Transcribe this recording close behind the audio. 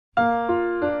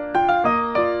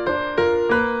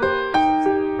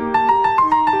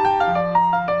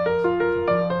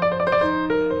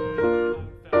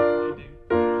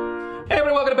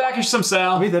some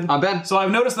Sal. I'm Ben. So I've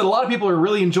noticed that a lot of people are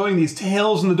really enjoying these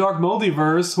Tales from the Dark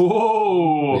Multiverse.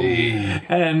 Whoa! Hey.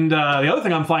 And the other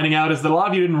thing I'm finding out is that a lot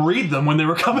of you didn't read them when they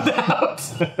were coming out.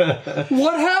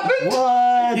 What happened?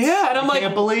 What? Yeah, and I'm like,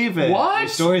 can't believe it. what?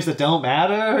 There's stories that don't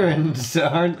matter and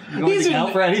aren't going to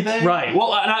count for anything? Right.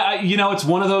 Well, and I, you know, it's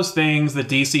one of those things that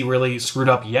DC really screwed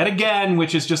up yet again,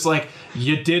 which is just like,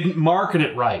 you didn't market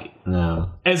it right.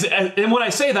 No. And when I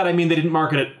say that, I mean they didn't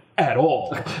market it at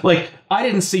all. Like, I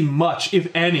didn't see much, if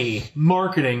any,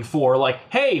 marketing for, like,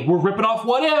 hey, we're ripping off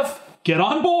What If. Get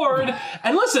on board.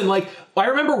 And listen, like, I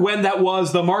remember when that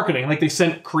was the marketing. Like, they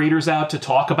sent creators out to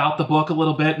talk about the book a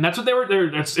little bit, and that's what they were.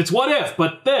 It's What If,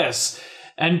 but this.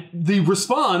 And the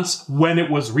response, when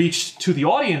it was reached to the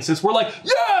audiences, were like,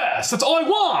 yes, that's all I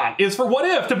want, is for What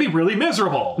If to be really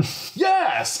miserable.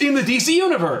 Yes, in the DC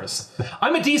universe.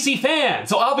 I'm a DC fan,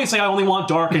 so obviously I only want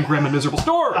dark and grim and miserable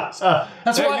stories.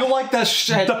 That's why you like that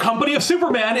shit. the company of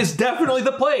Superman is definitely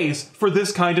the place for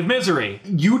this kind of misery.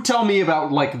 You tell me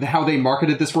about, like, how they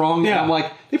marketed this wrong, Yeah. and I'm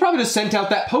like, they probably just sent out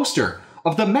that poster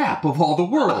of the map of all the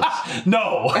worlds.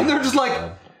 No. And they're just like,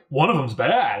 One of them's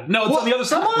bad. No, it's Well, on the other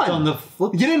side. come on. It's on the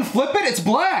flip. you didn't flip it? It's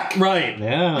black. Right.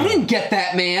 Yeah. I didn't get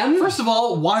that, man. First of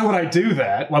all, why would I do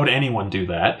that? Why would anyone do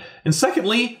that? And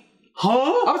secondly,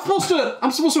 I'm supposed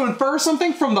to infer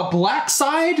something from the black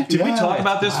side? Did we talk it's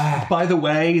about this, by the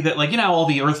way, that, like, you know how all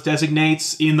the Earth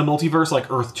designates in the multiverse, like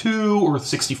Earth 2, Earth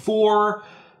 64,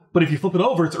 but if you flip it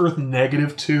over, it's Earth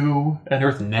 -2 and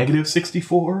Earth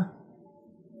 -64?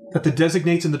 That the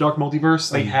designates in the Dark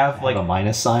Multiverse, they have, like, a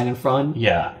minus sign in front.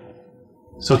 yeah.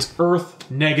 So it's Earth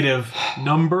negative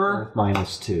number,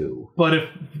 -2. but if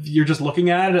you're just looking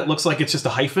at it, it looks like it's just a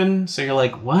hyphen, so you're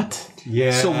like, what?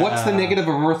 Yeah. So what's the negative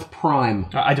of Earth Prime?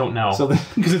 I don't know. So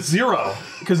Because it's 0.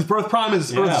 Because Earth Prime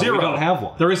is Earth 0. we don't have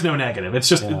one. There is no negative. It's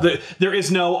just there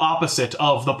is no opposite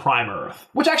of the Prime Earth.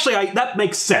 Which actually, that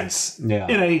makes sense Yeah.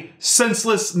 in a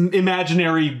senseless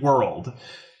imaginary world.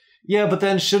 Yeah, but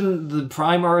then shouldn't the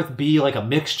Prime Earth be like a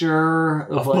mixture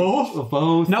of like, both? Of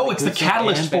both? No, Like it's the good stuff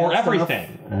catalyst and for bad stuff?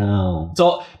 everything. Oh.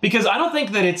 So, because I don't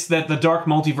think that it's that the Dark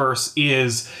Multiverse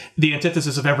is the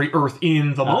antithesis of every Earth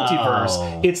in the multiverse.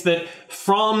 Oh. It's that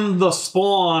from the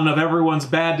spawn of everyone's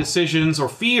bad decisions or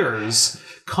fears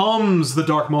comes the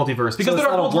Dark Multiverse. Because So the it's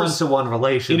Dark not a Multiverse one-to-one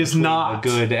relation. It is between not. the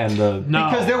good and the No.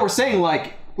 Because they were saying,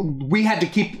 like, we had to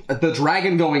keep the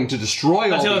dragon going to destroy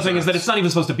That's all the other these thing, is that Earths. it's not even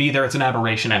supposed to be there. It's an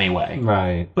aberration anyway.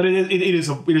 right. But it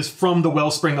is from the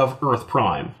wellspring of Earth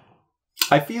Prime.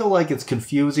 I feel like it's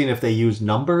confusing if they use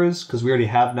numbers because we already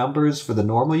have numbers for the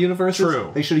normal universes.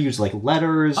 True. They should have used like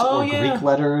letters or Greek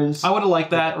letters. I would have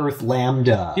liked that. Earth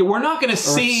Lambda. Yeah, we're not going to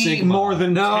see Sigma. more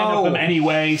than 10 of No. them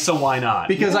anyway, so why not?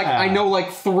 Because Yeah. I know,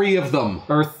 like, 3 of them.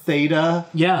 Earth Theta.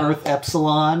 Yeah. Earth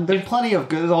Epsilon. There's plenty of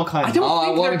good. All kinds. I don't Oh, I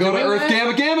think want to they're go to doing Earth that.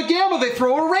 Gamma Gamma Gamma. They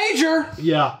throw a Ranger.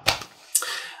 Yeah.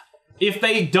 If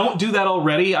they don't do that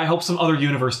already, I hope some other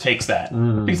universe takes that.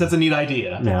 Because that's a neat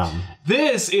idea. Yeah.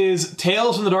 This is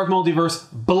Tales from the Dark Multiverse,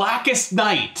 Blackest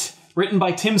Night, written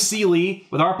by Tim Seeley,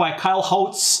 with art by Kyle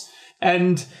Holtz,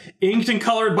 and inked and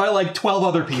colored by like 12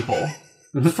 other people,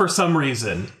 for some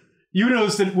reason. You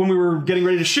noticed that when we were getting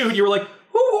ready to shoot, you were like,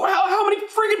 ooh, how many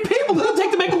friggin' people does it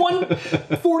take to make one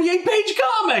 48-page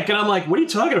comic? And I'm like, what are you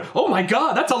talking about? Oh my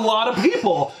god, that's a lot of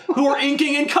people who are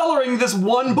inking and coloring this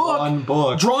one book. One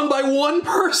book. Drawn by one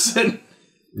person.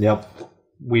 Yep.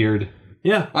 Weird.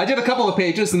 Yeah. I did a couple of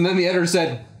pages, and then the editor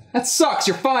said, that sucks,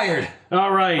 you're fired.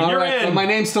 All right, All you're right, in. but my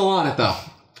name's still on it, though.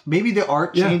 Maybe the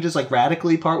art changes like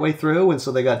radically partway through, and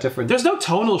so they got different. There's no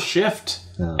tonal shift,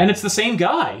 and it's the same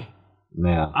guy.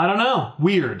 Yeah. I don't know.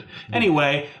 Weird.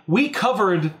 Anyway, we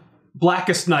covered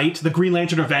Blackest Night, the Green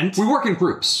Lantern event. We work in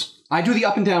groups. I do the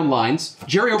up and down lines.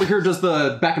 Jerry over here does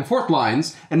the back and forth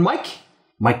lines. And Mike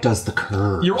does the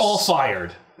curves. You're all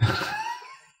fired.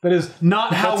 That is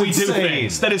not how we do insane.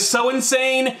 things. That is so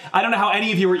insane. I don't know how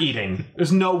any of you are eating.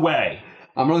 There's no way.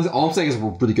 All I'm saying is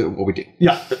we're really good at what we do.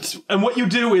 Yeah. And what you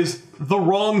do is the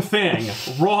wrong thing.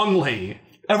 Wrongly.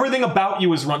 Everything about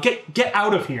you is wrong. Get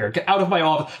out of here. Get out of my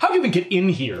office. How did you even get in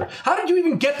here? How did you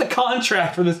even get the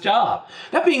contract for this job?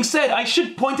 That being said, I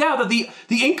should point out that the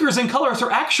inkers and colorists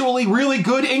are actually really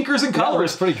good inkers and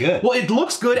colorists. it's pretty good. Well, it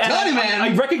looks good, and Tell you, man.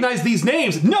 I recognize these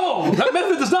names. No! That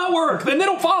method does not work. Then they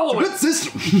don't follow it. Good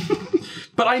system.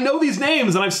 But I know these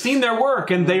names, and I've seen their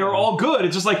work, and they are all good.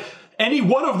 It's just like, any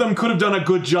one of them could have done a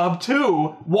good job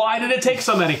too. Why did it take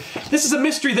so many? This is a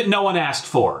mystery that no one asked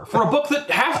for a book that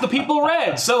half the people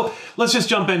read. So let's just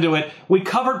jump into it. We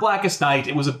covered Blackest Night.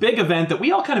 It was a big event that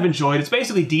we all kind of enjoyed. It's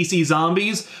basically DC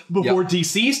Zombies before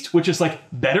Deceased, which is like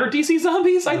better DC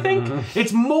Zombies, I think.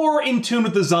 It's more in tune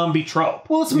with the zombie trope.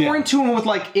 Well, it's more in tune with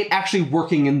like it actually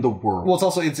working in the world.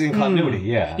 Well, it's in continuity,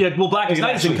 yeah. Yeah, well, Blackest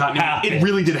Night is in continuity. It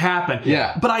really did happen.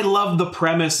 Yeah. But I love the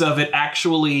premise of it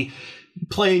actually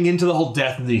playing into the whole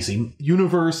death in the DC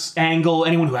universe angle.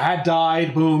 Anyone who had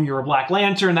died, boom, you're a Black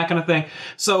Lantern, that kind of thing.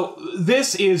 So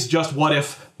this is just what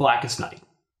if Blackest Night.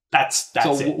 That's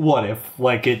so it. What if,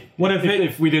 like it? What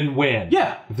if we didn't win?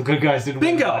 Yeah. If the good guys didn't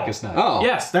win Blackest Night. Oh.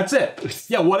 Yes, that's it.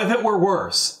 Yeah, what if it were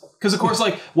worse? Because, of course,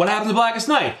 like, what happens in Blackest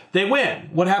Night? They win.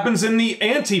 What happens in the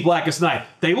anti-Blackest Night?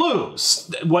 They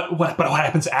lose. But what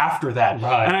happens after that?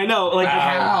 Right. And I know, like,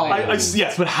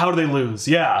 yes, but how do they lose?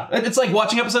 Yeah. It's like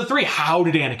watching episode 3. How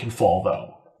did Anakin fall,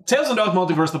 though? Tales of the Dark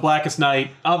Multiverse, The Blackest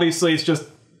Night, obviously it's just,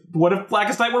 what if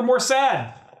Blackest Night were more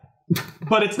sad?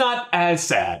 But it's not as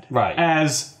sad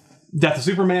as Death of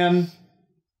Superman,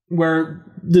 where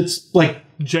it's, like,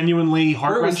 genuinely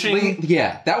heart-wrenching.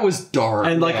 Yeah, that was dark.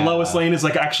 And like Lois Lane is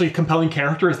like actually a compelling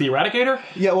character as the Eradicator.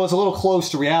 Yeah, well, it's a little close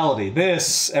to reality.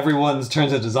 This, everyone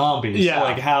turns into zombies. Yeah. So,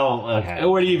 like how? Okay.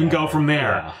 Where do you even go from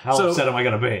there? Yeah. How upset am I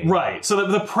going to be? Right. So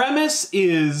the premise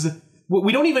is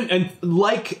we don't even, and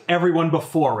like everyone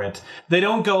before it, they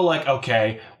don't go like,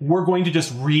 okay, we're going to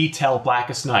just retell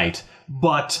Blackest Night,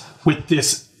 but with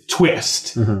this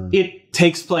twist. It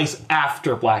takes place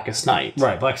after Blackest Night.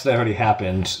 Right, Blackest Night already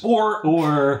happened.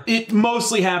 Or it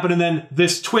mostly happened, and then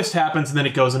this twist happens, and then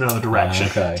it goes in another direction.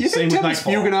 Okay. Do you think Tempest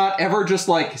Huguenot ever just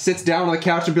like sits down on the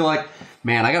couch and be like,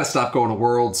 man, I gotta stop going to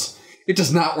Worlds. It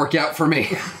does not work out for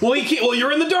me. Well,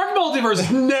 you're in the Dark Multiverse.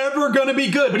 It's never gonna be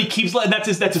good, but he keeps letting. That's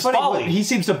his folly. He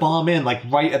seems to bomb in like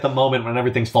right at the moment when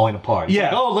everything's falling apart. He's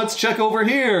like, oh, let's check over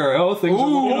here. Oh, things are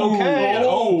looking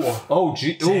okay.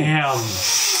 Gee. Damn.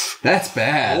 That's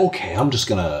bad. Okay, I'm just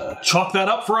gonna chalk that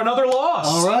up for another loss.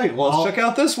 All right, well, let's check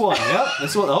out this one. Yep,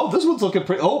 this one. Oh, this one's looking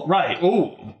pretty. Oh, right.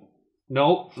 Oh,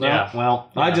 no. Yeah.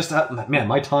 Well, I just man,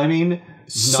 my timing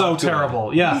so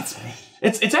terrible. Yeah.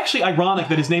 It's actually ironic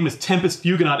that his name is Tempest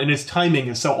Huguenot and his timing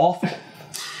is so awful.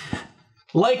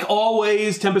 Like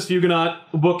always, Tempest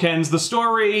Huguenot bookends the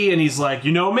story, and he's like,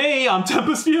 you know me, I'm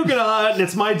Tempest Huguenot, and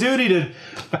it's my duty to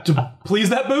please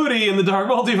that booty in the Dark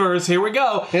Multiverse. Here we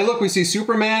go. Hey, look, we see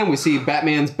Superman, we see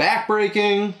Batman's back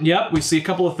breaking. Yep, we see a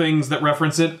couple of things that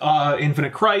reference it.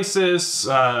 Infinite Crisis,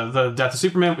 the Death of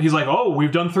Superman. He's like, oh,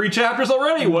 we've done 3 chapters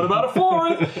already. What about a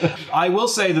 4th? I will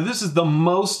say that this is the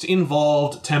most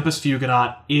involved Tempest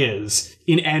Huguenot is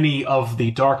in any of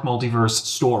the Dark Multiverse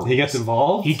stories. He gets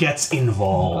involved? He gets involved.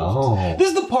 Oh. This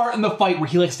is the part in the fight where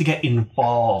he likes to get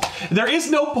involved. There is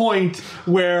no point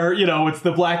where, it's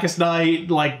the Blackest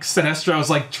Night, like, Sinestro's,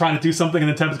 like, trying to do something, and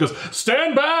then Tempest goes,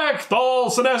 stand back,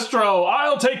 Thal Sinestro,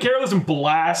 I'll take care of this, and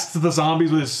blasts the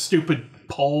zombies with his stupid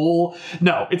pole.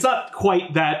 No, it's not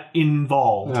quite that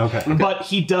involved. Okay. But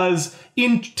he does,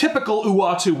 in typical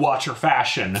Uatu Watcher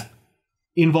fashion,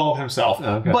 involve himself.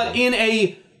 Okay. But in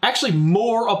a actually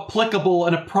more applicable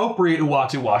and appropriate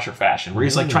Uatu Watcher fashion, where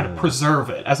he's like trying to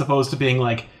preserve it, as opposed to being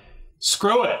like,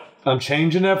 screw it. I'm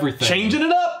changing everything. Changing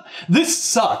it up? This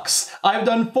sucks. I've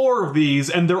done 4 of these,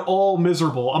 and they're all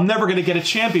miserable. I'm never going to get a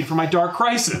champion for my Dark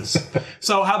Crisis.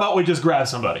 So how about we just grab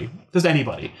somebody? Just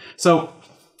anybody. So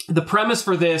the premise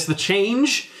for this, the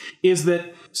change, is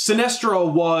that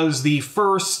Sinestro was the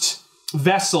first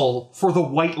vessel for the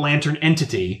White Lantern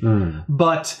entity,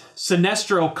 but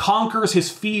Sinestro conquers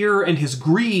his fear and his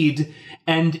greed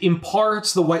and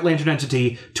imparts the White Lantern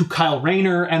entity to Kyle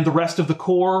Rayner and the rest of the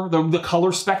Corps, the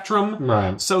color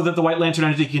spectrum, so that the White Lantern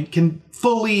entity can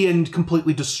fully and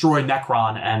completely destroy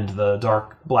Necron and the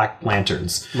Dark Black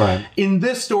Lanterns. Right. In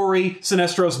this story,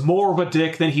 Sinestro's more of a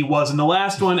dick than he was in the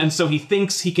last one, and so he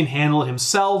thinks he can handle it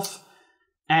himself,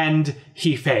 and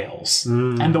he fails.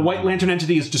 And the White Lantern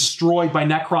entity is destroyed by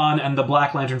Necron and the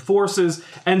Black Lantern forces,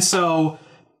 and so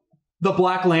the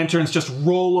Black Lanterns just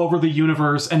roll over the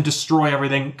universe and destroy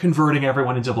everything, converting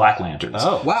everyone into Black Lanterns.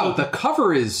 Oh, wow. So the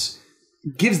cover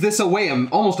gives this away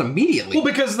almost immediately. Well,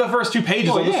 because the first 2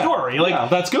 pages of the story. Like,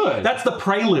 that's good. That's the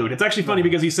prelude. It's actually funny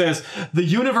because he says, the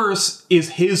universe is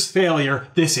his failure.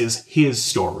 This is his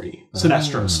story.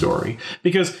 Sinestro's story.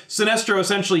 Because Sinestro,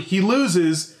 essentially, he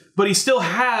loses, but he still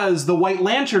has the White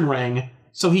Lantern ring,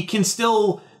 so he can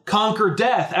still conquer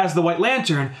death as the White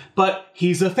Lantern, but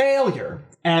he's a failure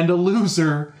and a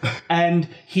loser, and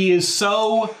he is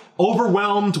so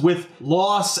overwhelmed with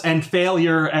loss and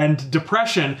failure and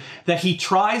depression that he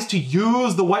tries to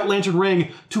use the White Lantern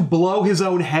ring to blow his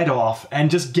own head off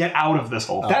and just get out of this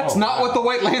whole thing. That's not what the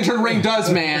White Lantern ring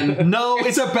does, man. No,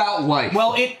 it's about life.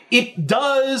 Well, it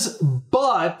does,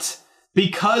 but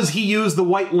because he used the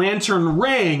White Lantern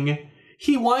ring,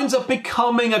 he winds up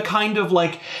becoming a kind of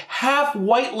like half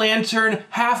White Lantern,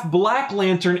 half Black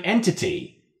Lantern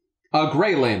entity. A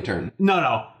Gray Lantern.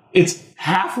 No. It's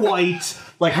half white,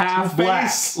 like half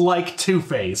black, like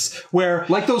Two-Face. Where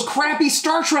like those crappy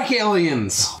Star Trek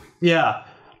aliens. Yeah.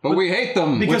 But we hate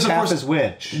them. Because which of half course, is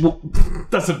which? Well,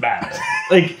 doesn't matter.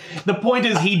 Like, the point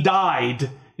is he died.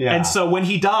 Yeah. And so when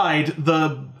he died,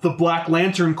 the Black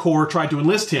Lantern Corps tried to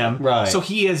enlist him. Right. So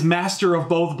he is master of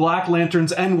both Black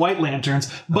Lanterns and White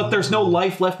Lanterns, but there's no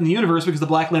life left in the universe because the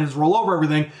Black Lanterns roll over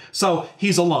everything, so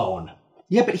he's alone.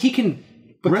 Yeah, but he can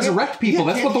resurrect people.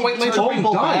 That's what the White Lantern ring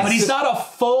does. But he's not a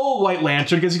full White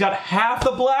Lantern because he's got half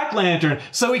the Black Lantern,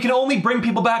 so he can only bring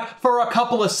people back for a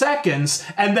couple of seconds,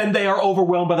 and then they are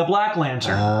overwhelmed by the Black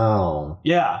Lantern. Oh.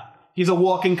 Yeah. He's a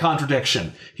walking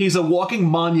contradiction. He's a walking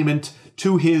monument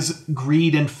to his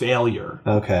greed and failure.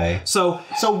 Okay. So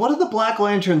what do the Black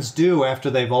Lanterns do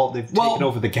after they've taken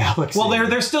over the galaxy? Well,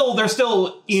 they're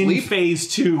still in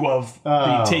phase 2 of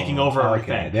the taking over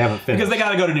everything. They haven't finished. Because they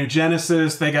got to go to New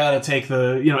Genesis. They got to take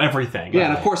the everything. Yeah,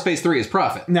 and of course, phase 3 is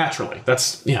profit. Naturally,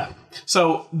 that's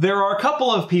So there are a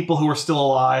couple of people who are still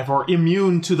alive or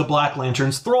immune to the Black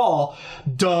Lantern's thrall.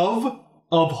 Dove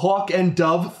of Hawk and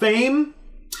Dove fame.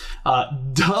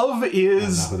 Dove is... I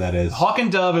don't know who that is. Hawk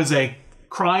and Dove is a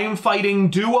crime-fighting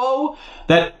duo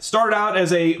that started out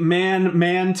as a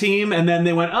man-man team, and then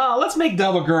they went, let's make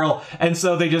Dove a girl. And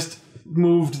so they just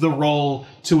moved the role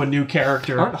to a new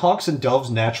character. Aren't Hawks and Doves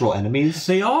natural enemies?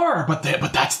 They are, but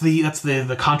that's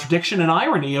the contradiction and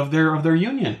irony of their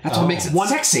union. That's what makes it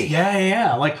sexy.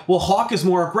 Yeah. Like, well, Hawk is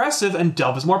more aggressive and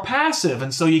Dove is more passive,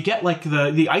 and so you get like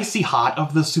the icy hot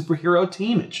of the superhero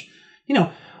teamage.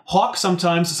 Hawk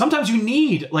sometimes you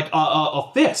need like a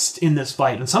fist in this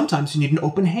fight, and sometimes you need an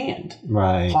open hand.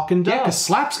 Right. Hawk and Dove. Yeah, because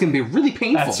slaps can be really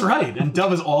painful. That's right, and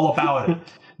Dove is all about it.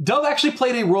 Dove actually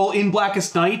played a role in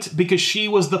Blackest Night because she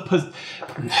was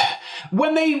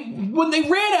when they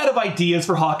ran out of ideas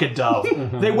for Hawk and Dove,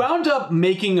 they wound up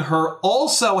making her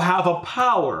also have a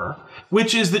power,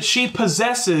 which is that she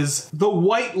possesses the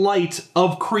white light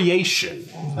of creation.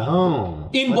 Oh.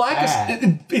 In Blackest,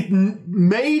 it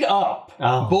made up.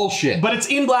 Oh. Bullshit. But it's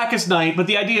in Blackest Night, but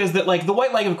the idea is that, like, the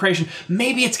white light of creation,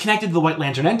 maybe it's connected to the White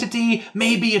Lantern entity,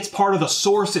 maybe it's part of the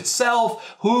source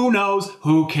itself, who knows,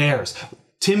 who cares?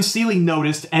 Tim Seeley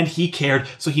noticed, and he cared,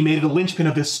 so he made it a linchpin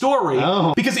of this story.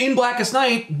 Oh. Because in Blackest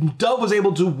Night, Dove was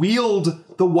able to wield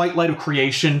the white light of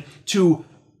creation to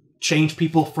change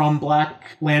people from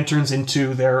Black Lanterns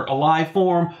into their alive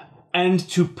form, and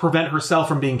to prevent herself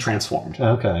from being transformed.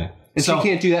 Okay. And she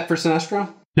can't do that for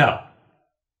Sinestro? No.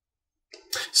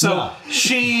 So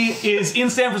she is in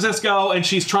San Francisco, and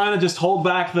she's trying to just hold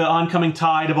back the oncoming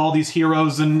tide of all these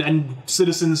heroes and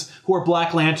citizens who are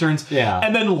Black Lanterns. Yeah.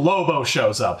 And then Lobo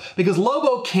shows up, because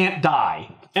Lobo can't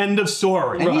die. End of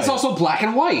story. And he's also black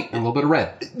and white, and a little bit of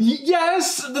red.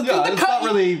 Yes. It's not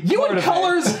really You in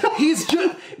colors. He's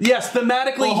just... Yes,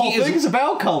 thematically, the whole thing is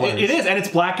about colors. It is, and it's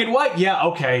black and white. Yeah,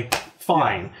 okay.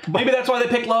 Fine. Yeah. Maybe that's why they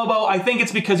picked Lobo. I think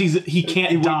it's because he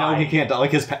can't die. We know he can't die.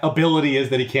 Like, his ability is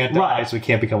that he can't die, so he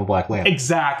can't become a Black Lantern.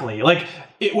 Exactly. Like,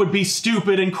 it would be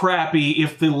stupid and crappy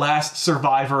if the last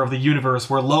survivor of the universe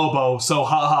were Lobo, so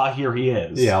haha, here he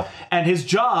is. Yeah. And his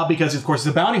job, because of course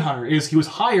he's a bounty hunter, is he was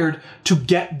hired to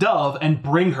get Dove and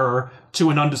bring her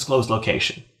to an undisclosed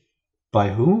location. By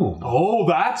whom? Oh,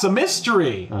 that's a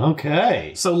mystery.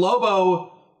 Okay. So Lobo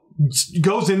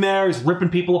goes in there, he's ripping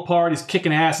people apart, he's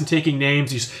kicking ass and taking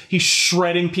names, he's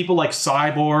shredding people like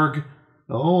Cyborg.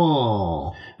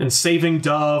 Oh. And saving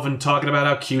Dove and talking about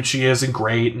how cute she is and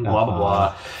great and blah,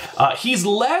 blah, blah. He's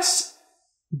less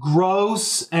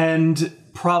gross and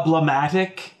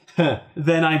problematic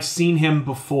than I've seen him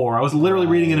before. I was literally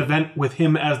reading an event with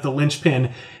him as the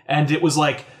linchpin, and it was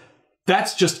like,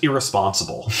 that's just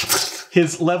irresponsible.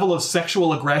 His level of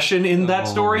sexual aggression in that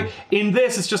story. In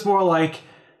this, it's just more like,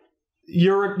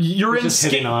 you're in just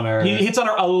hitting on her. He hits on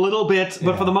her a little bit,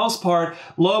 but for the most part,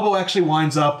 Lobo actually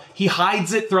winds up. He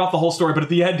hides it throughout the whole story, but at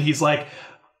the end, he's like,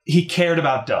 he cared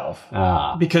about Dove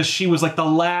because she was like the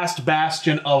last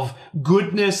bastion of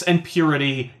goodness and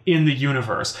purity in the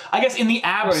universe. I guess in the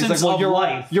absence of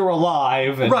life, you're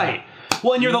alive, and right?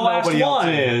 Well, and you're the last one.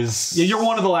 Is. Yeah, you're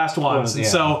one of the last ones, and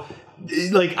so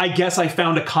like, I guess I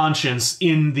found a conscience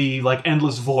in the, like,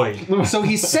 endless void. So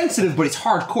he's sensitive, but he's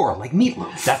hardcore, like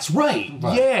Meatloaf. That's right.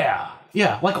 Yeah.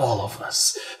 Yeah, like all of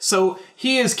us. So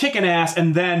he is kicking ass,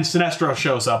 and then Sinestro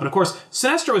shows up. And of course,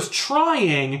 Sinestro is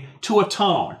trying to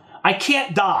atone. I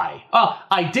can't die.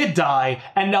 I did die,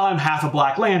 and now I'm half a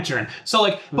Black Lantern. So,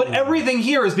 like, but everything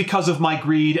here is because of my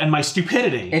greed and my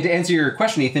stupidity. And to answer your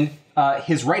question, Ethan,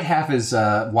 his right half is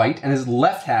white, and his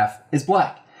left half is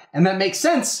black. And that makes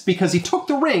sense, because he took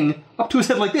the ring up to his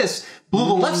head like this, blew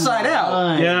the left side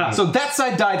out. Yeah. So that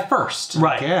side died first.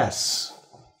 Right. Yes.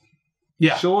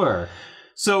 Yeah. Sure.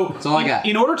 So, that's all I got.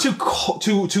 In order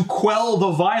to quell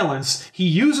the violence, he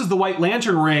uses the White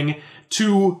Lantern ring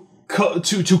to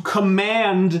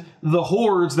command the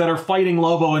hordes that are fighting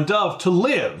Lobo and Dove to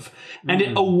live. And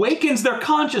it awakens their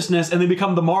consciousnness, and they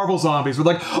become the Marvel zombies. We're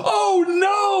like, oh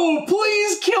no,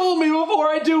 please kill me before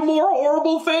I do more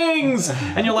horrible things.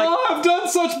 And you're like, oh, I've done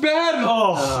such bad.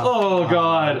 Oh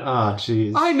God. Oh,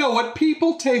 jeez. I know what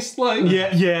people taste like.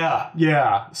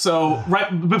 Yeah. So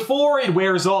right before it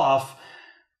wears off,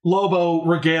 Lobo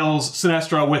regales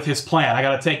Sinestro with his plan. I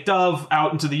gotta take Dove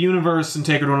out into the universe and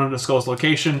take her to an undisclosed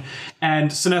location.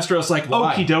 And Sinestro's like,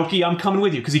 okie dokie, I'm coming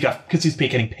with you, because he's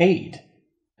getting paid.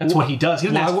 That's what he does. He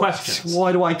doesn't ask questions.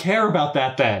 Why do I care about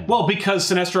that then? Well, because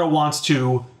Sinestro wants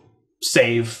to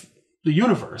save the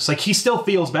universe. Like, he still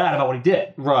feels bad about what he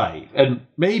did. Right. And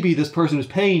maybe this person who's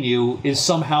paying you is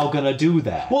somehow gonna do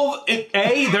that. Well,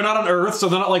 A, they're not on Earth, so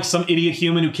they're not like some idiot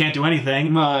human who can't do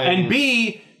anything. Right. And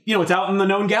B, it's out in the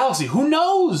known galaxy. Who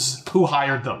knows who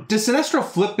hired them? Does Sinestro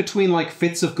flip between, like,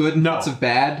 fits of good and fits of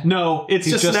bad? No, he's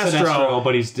just Sinestro.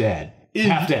 But he's dead.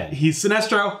 Half dead. He's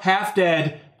Sinestro, half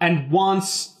dead, and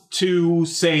wants to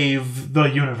save the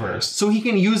universe. So he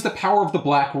can use the power of the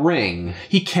Black Ring.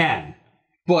 He can.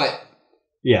 But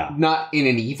not in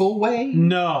an evil way?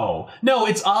 No,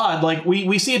 it's odd. Like,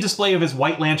 we see a display of his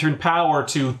White Lantern power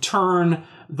to turn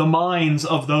the minds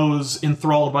of those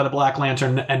enthralled by the Black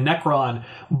Lantern and Necron,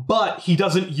 but he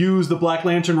doesn't use the Black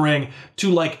Lantern ring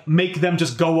to, like, make them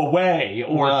just go away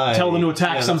or tell them to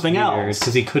attack something else.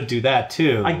 Because he could do that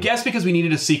too. I guess because we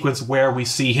needed a sequence where we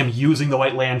see him using the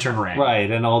White Lantern ring. Right,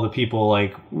 and all the people,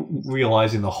 like,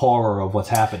 realizing the horror of what's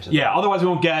happened to them. Yeah, otherwise we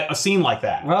won't get a scene like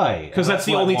that. Right. Because that's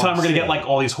the only time we're going to get, like,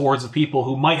 all these hordes of people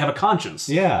who might have a conscience.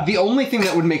 Yeah. The only thing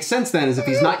that would make sense then is if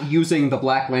he's not using the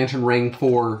Black Lantern ring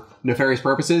for nefarious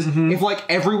purposes, if, like,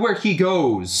 everywhere he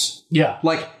goes,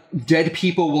 like, dead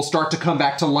people will start to come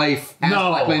back to life as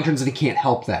Black Lanterns, and he can't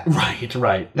help that.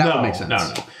 Right. That would make sense.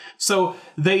 No. So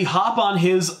they hop on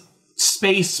his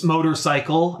space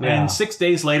motorcycle, and 6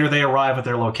 days later they arrive at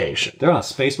their location. They're on a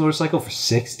space motorcycle for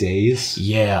 6 days?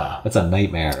 Yeah. That's a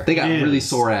nightmare. They got really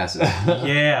sore asses.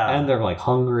 Yeah. And they're, like,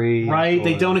 hungry. Right.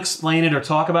 They don't explain it or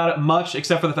talk about it much,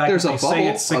 except for the fact There's that they say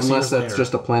it's 6 unless years that's later.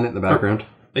 just a planet in the background.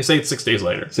 They say it's 6 days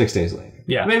later. 6 days later.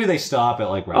 Yeah. Maybe they stop at,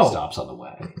 like, rest stops on the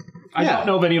way. I don't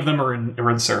know if any of them are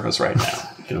in service right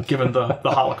now, given the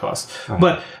Holocaust. Right.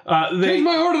 But change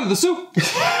my order to the soup.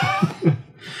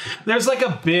 There's, like,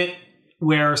 a bit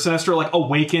where Sinestro, like,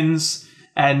 awakens,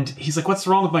 and he's like, "What's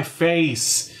wrong with my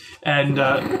face?" And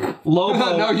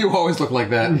Lobo... No, you always look like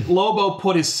that. Lobo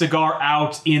put his cigar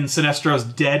out in Sinestro's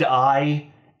dead eye.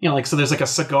 So there's, like, a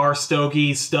cigar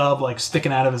stogie stub, like,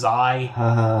 sticking out of his eye.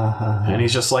 And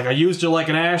he's just like, "I used you like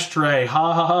an ashtray.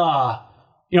 Ha ha ha."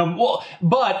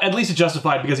 But at least it's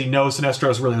justified because he knows Sinestro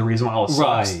is really the reason why all this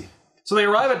sucks. Right. So they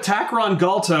arrive at Takron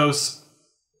Galtos,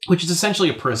 which is essentially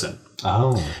a prison.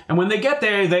 Oh. And when they get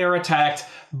there, they are attacked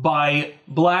by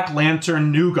Black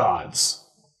Lantern new gods.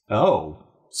 Oh.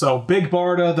 So Big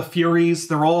Barda, the Furies,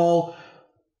 they're all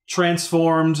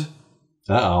transformed.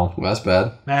 Uh-oh. Well, that's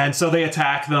bad. And so they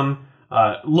attack them.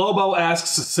 Lobo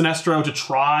asks Sinestro to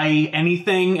try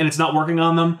anything, and it's not working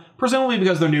on them. Presumably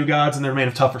because they're new gods and they're made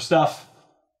of tougher stuff.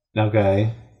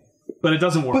 Okay. But it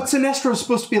doesn't work. But Sinestro's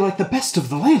supposed to be like the best of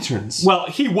the Lanterns. Well,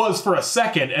 he was for a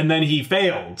second, and then he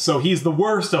failed. So he's the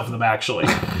worst of them, actually.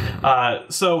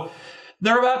 So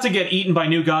they're about to get eaten by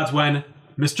new gods when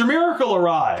Mr. Miracle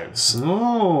arrives.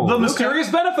 Oh. The mysterious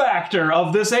benefactor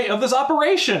of this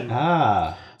operation.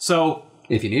 Ah. So...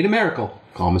 if you need a miracle,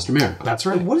 call Mr. Miracle. That's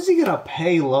right. What is he gonna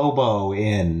pay Lobo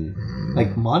in?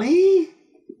 Like, money?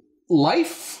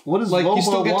 Life? What does like Lobo you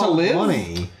still get to want live?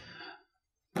 money?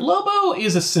 Lobo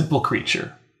is a simple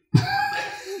creature.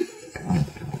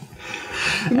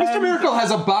 Mr. Miracle has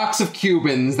a box of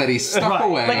Cubans that he stuck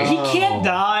away. Like, he can't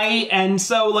die, and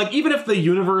so, like, even if the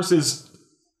universe is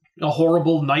a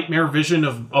horrible nightmare vision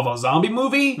of a zombie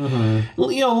movie,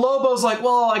 Lobo's like,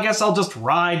 well, I guess I'll just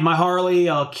ride my Harley,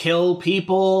 I'll kill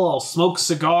people, I'll smoke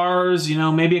cigars,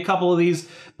 maybe a couple of these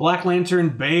Black Lantern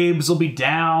babes will be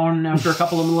down after a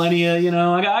couple of millennia. You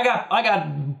know, I got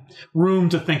room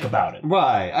to think about it.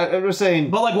 Right. I was saying,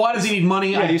 but like, why does he need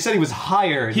money? Yeah, you said he was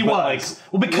hired. He was.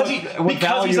 Well, because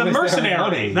he's a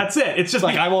mercenary. That's it. It's just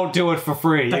like I won't do it for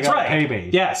free. That's you gotta right. Pay me.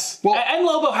 Yes. Well, and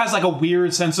Lobo has like a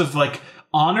weird sense of like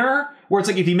honor, where it's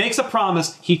like if he makes a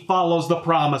promise, he follows the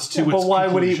promise to its conclusion.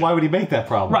 Why would he make that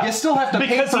promise? Right. You still have to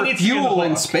pay for fuel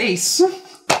in space.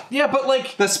 Yeah, but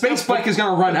like the space bike is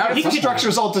going to run out. The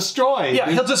structure's all destroyed. Yeah,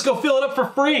 he'll just go fill it up for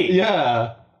free.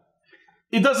 Yeah.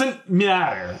 It doesn't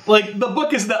matter. Like, the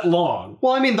book is that long.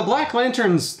 Well, I mean, the Black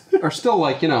Lanterns are still,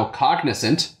 like, you know,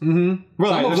 cognizant. Mm-hmm.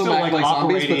 Right, some of them act like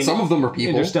zombies, but some of them are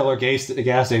people. Interstellar gas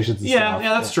stations and stuff. Yeah,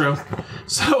 that's true.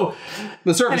 So,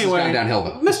 the service is going downhill,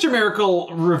 though. Mr.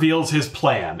 Miracle reveals his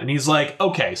plan, and he's like,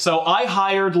 okay, so I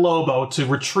hired Lobo to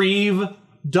retrieve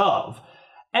Dove,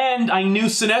 and I knew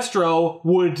Sinestro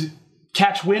would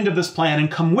catch wind of this plan and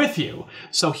come with you.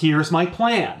 So here's my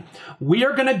plan. We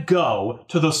are going to go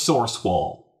to the source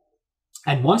wall.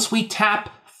 And once we tap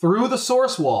through the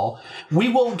source wall, we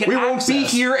will get access. We won't be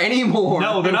here anymore.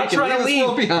 No, they're not trying to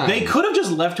leave. They could have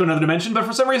just left to another dimension, but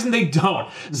for some reason they don't.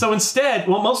 So instead,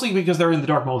 well, mostly because they're in the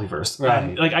dark multiverse. Right.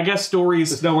 And, like, I guess stories...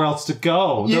 There's nowhere else to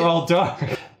go. Yeah. They're all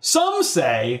dark. Some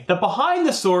say that behind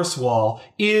the source wall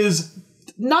is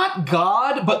not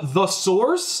God, but the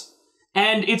source.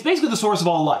 And it's basically the source of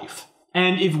all life.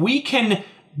 And if we can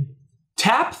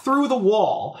tap through the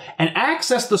wall and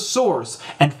access the source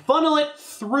and funnel it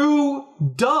through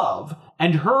Dove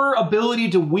and her ability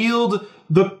to wield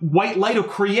the white light of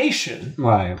creation,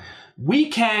 right, we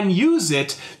can use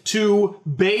it to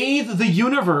bathe the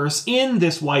universe in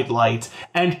this white light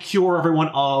and cure everyone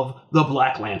of the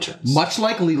Black Lanterns. Much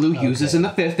like Lilu uses in The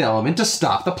Fifth Element to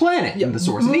stop the planet in the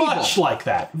source of evil. Much like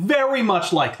that. Very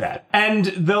much like that. And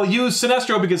they'll use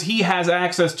Sinestro because he has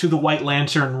access to the White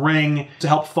Lantern ring to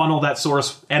help funnel that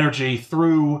source energy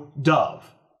through Dove.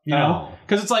 You know?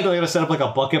 Because it's like they're going to set up like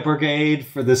a bucket brigade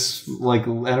for this like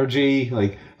energy.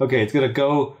 Like, okay, it's going to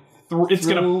go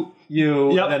through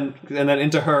you, and then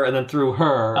into her, and then through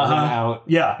her, and then out.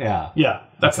 Yeah.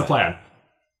 That's the plan.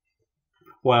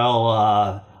 Well,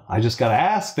 I just gotta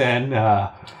ask then,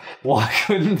 why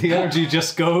couldn't the energy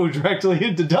just go directly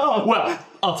into Dove? Well,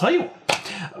 I'll tell you,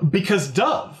 because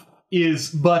Dove is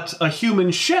but a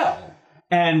human shell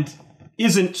and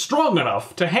isn't strong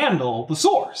enough to handle the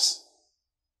source.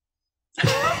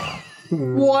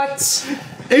 What?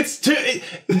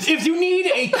 If you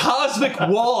need a cosmic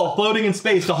wall floating in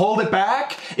space to hold it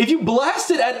back, if you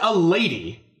blast it at a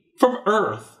lady from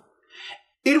Earth,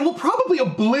 it will probably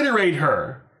obliterate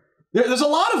her. There's a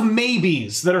lot of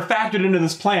maybes that are factored into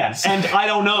this plan, and I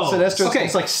don't know. So that's just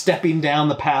it's like stepping down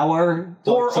the power,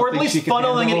 or at least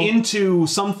funneling it into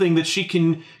something that she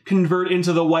can convert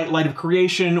into the white light of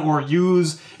creation or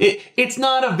use. It's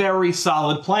not a very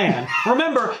solid plan.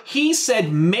 Remember, he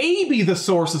said maybe the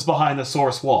source is behind the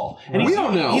source wall, and we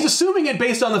don't know. He's assuming it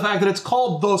based on the fact that it's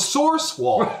called the source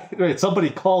wall. Right, somebody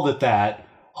called it that.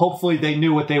 Hopefully they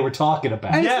knew what they were talking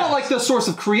about. And it's not like the source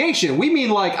of creation. We mean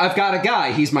like, I've got a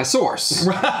guy, he's my source.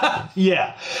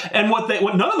 Yeah. And what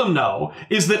none of them know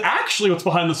is that actually what's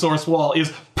behind the source wall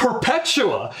is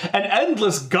Perpetua, an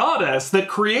endless goddess that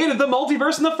created the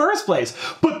multiverse in the first place.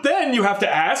 But then you have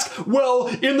to ask, well,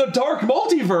 in the dark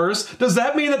multiverse, does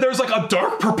that mean that there's like a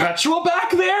dark Perpetua back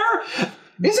there?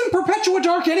 Isn't Perpetua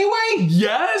dark anyway?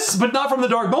 Yes, but not from the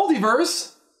dark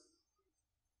multiverse.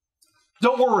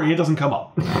 Don't worry, it doesn't come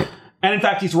up. And in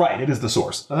fact, he's right. It is the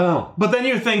source. Oh. But then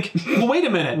you think, well, wait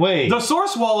a minute. The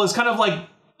source wall is kind of like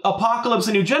Apocalypse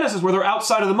and New Genesis, where they're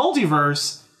outside of the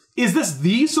multiverse. Is this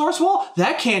the source wall?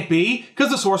 That can't be,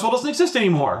 because the source wall doesn't exist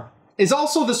anymore. Is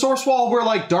also the source wall where,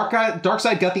 like,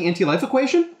 Darkseid got the anti-life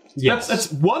equation? Yes.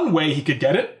 That's one way he could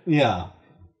get it. Yeah.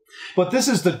 But this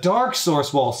is the dark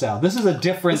source wall sound. This is a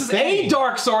different thing. This is a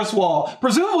dark source wall.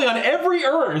 Presumably on every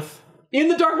Earth, in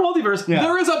the dark multiverse,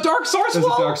 there is a dark source wall.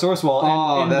 There's a dark source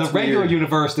wall. And in the regular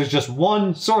universe, there's just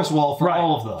one source wall for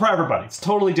all of them. For everybody. It's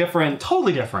totally different.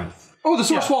 Totally different. Oh, the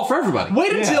source wall for everybody.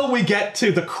 Wait until we get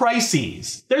to the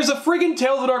crises. There's a friggin'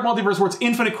 Tales of the Dark Multiverse where it's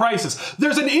infinite crisis.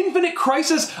 There's an infinite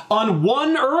crisis on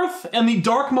one Earth and the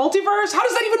dark multiverse? How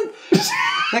does that even...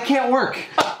 That can't work.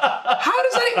 How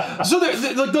does that... So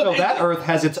that Earth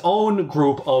has its own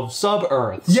group of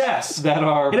sub-Earths. Yes. That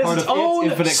are part of its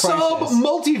infinite crisis.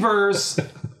 Sub-multiverse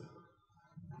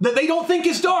that they don't think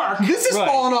is dark. This is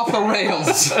falling off the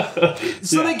rails.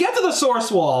 So they get to the source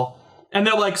wall, and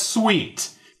they're like, sweet.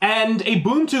 And a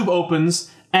boom tube opens,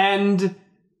 and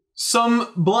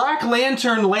some Black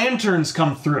Lantern lanterns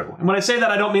come through. And when I say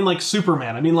that, I don't mean like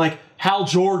Superman. I mean like Hal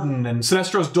Jordan and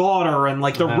Sinestro's daughter and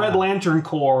like the Red Lantern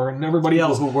Corps and everybody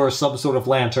else who were some sort of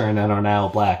lantern and are now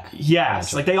black.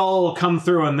 Yes, like they all come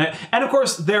through and of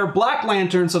course they're Black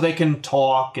Lanterns, so they can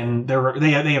talk and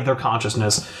they have their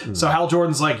consciousness. So Hal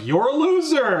Jordan's like, "You're a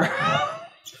loser."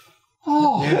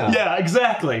 Oh. Yeah,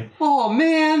 exactly. Oh,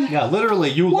 man. Yeah, literally,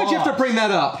 Why'd you have to bring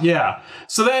that up? Yeah.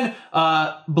 So then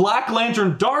Black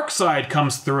Lantern Darkseid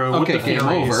comes through with the game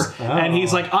Furies, over. and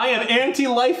he's like, "I am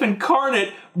anti-life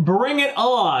incarnate, bring it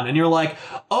on." And you're like,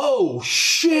 "Oh,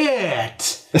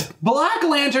 shit. Black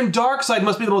Lantern Darkseid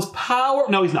must be the most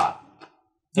No, he's not.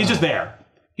 He's just there.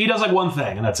 He does like one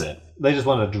thing, and that's it. They just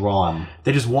wanted to draw him.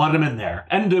 They just wanted him in there.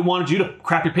 And they wanted you to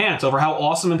crap your pants over how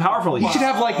awesome and powerful he is. You should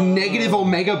have, like, negative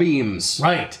omega beams.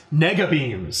 Right. Nega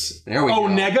beams. There we go.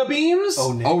 Nega beams?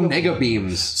 Nega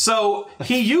beams. So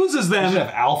he uses them. You should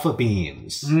have alpha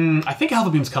beams. I think alpha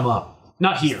beams come up.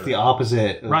 Not here. It's the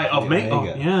opposite. Right, of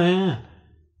Omega. Yeah.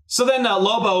 So then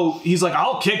Lobo, he's like,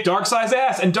 "I'll kick Darkseid's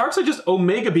ass." And Darkseid just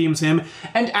omega beams him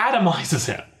and atomizes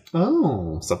him.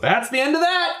 Oh. So that's the end of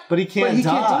that. But he can't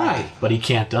die. But he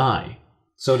can't die.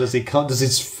 So does he come? Does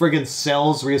his friggin'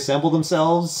 cells reassemble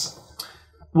themselves?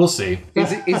 We'll see.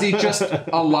 Is he just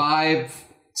alive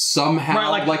somehow?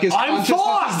 Right, like his I'm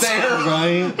consciousness is there.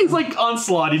 Right? He's like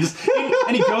Onslaught.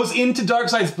 And he goes into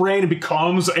Darkseid's brain and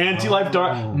becomes anti-life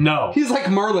Dark. No. He's like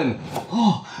Merlin.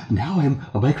 Oh, now I'm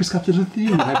a microscopic little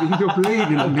thing. I'm in your brain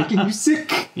and I'm making you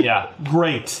sick. Yeah,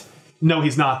 great. No,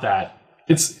 he's not that.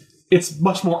 It's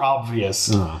much more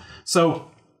obvious.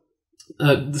 So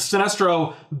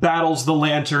Sinestro battles the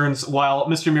Lanterns while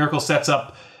Mr. Miracle sets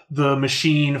up the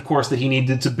machine, of course, that he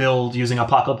needed to build using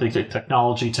apocalyptic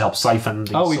technology to help siphon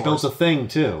the he built a thing,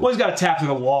 too. Well, he's got to tap through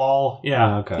the wall.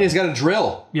 Yeah. Okay. Yeah, he's got a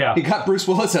drill. Yeah. He got Bruce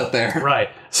Willis out there. Right.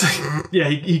 So, yeah,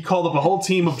 he called up a whole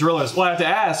team of drillers. Well, I have to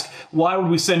ask, why would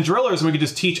we send drillers when we could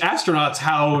just teach astronauts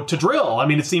how to drill? I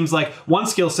mean, it seems like one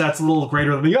skill set's a little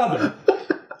greater than the other.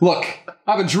 Look,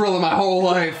 I've been drilling my whole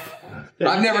life.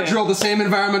 I've never drilled the same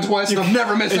environment twice, and I've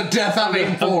never missed a death I've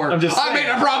aimed for. I made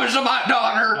a promise to my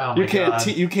daughter. Oh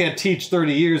you can't teach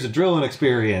 30 years of drilling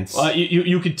experience.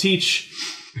 You could teach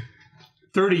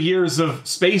 30 years of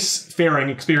spacefaring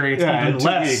experience even in 2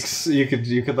 less. weeks.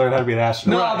 You could learn how to be an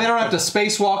astronaut. No, they don't have to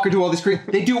spacewalk or do all these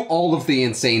They do all of the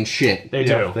insane shit. They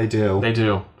do. They do. They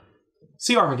do.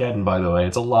 See Armageddon, by the way.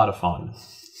 It's a lot of fun.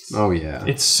 Oh, yeah.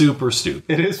 It's super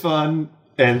stupid. It is fun.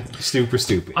 And super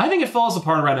stupid. I think it falls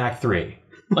apart around Act 3.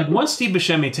 Like, once Steve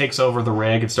Buscemi takes over the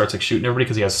rig and starts, like, shooting everybody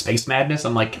because he has space madness,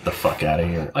 I'm like, get the fuck out of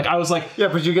here. Like, I was like... Yeah,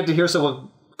 but you get to hear someone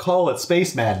call it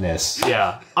space madness.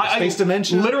 Yeah. Space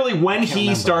dimension? Literally, when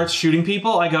he starts shooting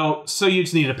people, I go, so you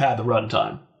just need to pad the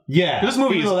runtime. Yeah. This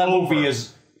movie movie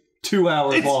is 2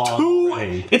 hours long.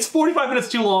 It's 45 minutes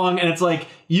too long, and it's like,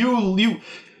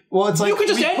 Well, it's like, you could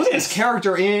just end put this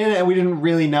character in, and we didn't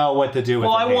really know what to do with it.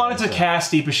 Well, I wanted to cast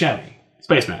Steve Buscemi.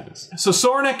 Space Madness. So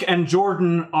Sornik and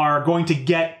Jordan are going to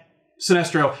get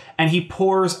Sinestro, and he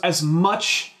pours as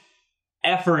much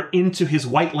effort into his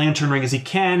White Lantern ring as he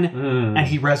can, and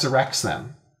he resurrects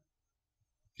them.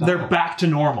 They're back to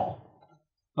normal.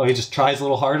 Oh, he just tries a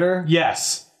little harder?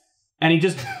 Yes. And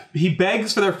he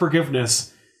begs for their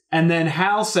forgiveness, and then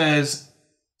Hal says,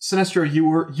 Sinestro,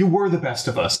 you were the best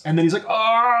of us. And then he's like,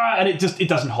 ah, and it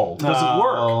doesn't hold. It doesn't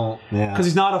work. Because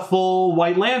he's not a full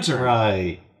White Lantern.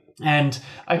 Right. And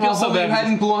I feel so bad. You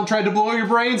hadn't tried to blow your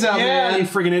brains out, man. You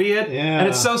friggin' idiot. Yeah. And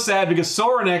it's so sad because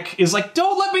Sornik is like,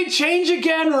 don't let me change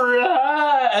again.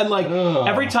 And like,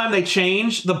 every time they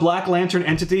change, the Black Lantern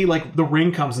entity, like, the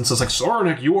ring comes and says, like,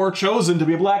 Sornik, you are chosen to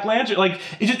be a Black Lantern. Like,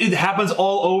 it happens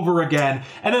all over again.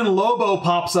 And then Lobo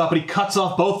pops up and he cuts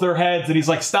off both their heads and he's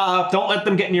like, stop, don't let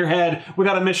them get in your head. We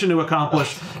got a mission to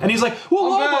accomplish. And he's like, well,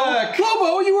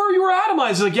 Lobo, you were atomized.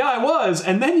 He's like, yeah, I was.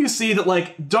 And then you see that,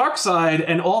 like, Darkseid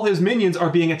and all his minions are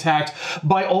being attacked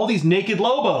by all these naked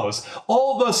Lobos.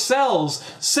 All the cells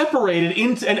separated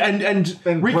into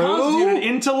and reconstituted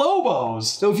into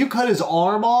Lobos. So if you cut his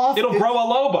arm off, it'll grow a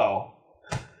Lobo.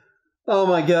 Oh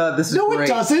my god, this is great. No, it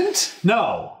doesn't.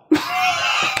 No.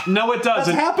 No, it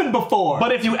doesn't. That's happened before.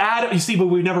 But if you add it, you see, but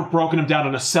we've never broken him down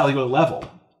on a cellular level.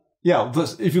 Yeah,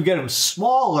 if you get him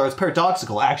smaller, it's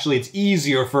paradoxical. Actually, it's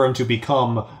easier for him to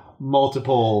become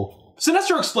multiple...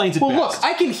 Sinestro explains it best. Well, look,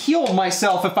 I can heal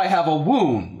myself if I have a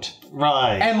wound.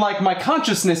 Right. And, like, my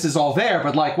consciousness is all there,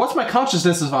 but, like, what's my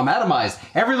consciousness if I'm atomized?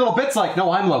 Every little bit's like,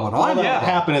 no, I'm Lobo. What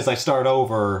happens is I start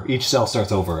over, each cell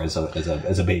starts over as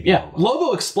a baby. Yeah,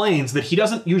 Lobo explains that he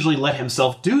doesn't usually let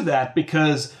himself do that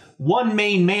because one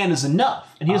main man is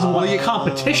enough, and he doesn't want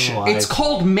competition. Right. It's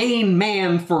called main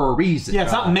man for a reason. Yeah,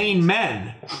 it's not main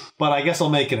men. But I guess I'll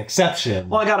make an exception.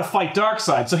 Well, I gotta fight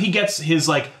Darkseid, so he gets his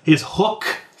hook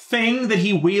thing that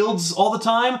he wields all the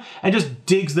time and just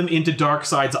digs them into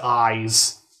Darkseid's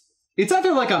eyes. It's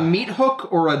either like a meat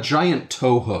hook or a giant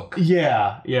toe hook.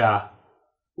 Yeah, yeah.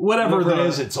 Whatever it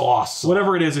is, it's awesome.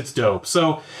 Whatever it is, it's dope.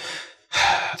 So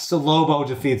Lobo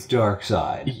defeats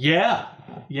Darkseid. Yeah,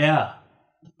 yeah.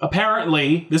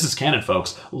 Apparently, this is canon,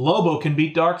 folks, Lobo can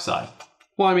beat Darkseid.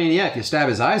 Well, I mean, yeah, if you stab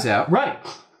his eyes out. Right.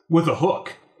 With a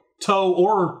hook. Toe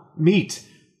or meat.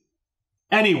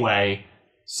 Anyway,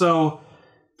 so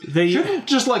they... Shouldn't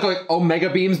just like Omega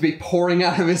beams be pouring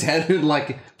out of his head and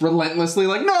like relentlessly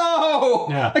like, no!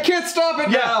 Yeah. I can't stop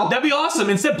it now! That'd be awesome.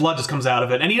 Instead, blood just comes out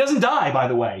of it. And he doesn't die, by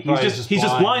the way. He's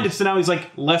just blinded, so now he's like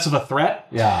less of a threat.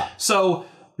 Yeah. So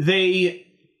they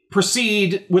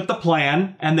proceed with the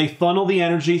plan, and they funnel the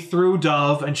energy through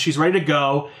Dove, and she's ready to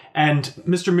go, and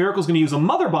Mr. Miracle's going to use a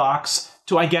mother box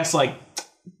to, I guess, like,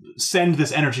 send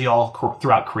this energy all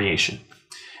throughout creation.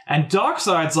 And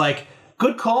Darkseid's like,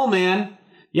 good call, man.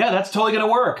 Yeah, that's totally going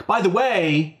to work. By the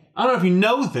way, I don't know if you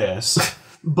know this,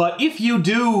 but if you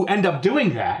do end up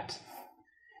doing that,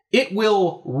 it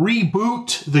will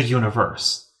reboot the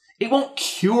universe. It won't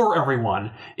cure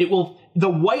everyone. It will... The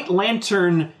White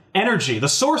Lantern energy, the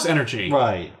source energy,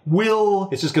 will...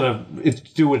 It's just going to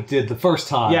do what it did the first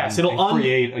time. Yes, it'll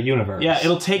create a universe. Yeah,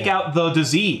 it'll take out the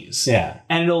disease. Yeah.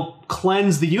 And it'll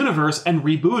cleanse the universe and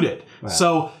reboot it. Right.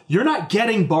 So you're not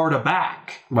getting Barda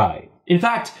back. Right. In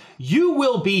fact, you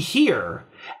will be here,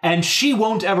 and she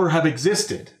won't ever have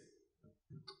existed.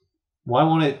 Why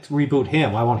won't it reboot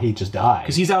him? Why won't he just die?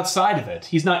 Because he's outside of it.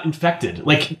 He's not infected.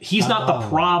 Like, he's not the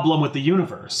problem with the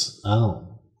universe.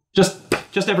 Oh.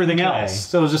 Just everything else.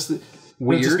 So it'll just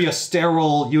be a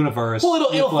sterile universe.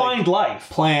 Well, it'll find life,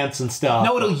 plants and stuff.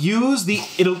 No, it'll use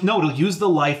the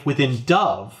life within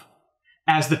Dove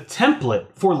as the template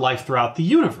for life throughout the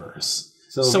universe.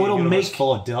 So it'll make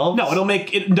full of doves. No,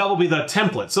 Dove will be the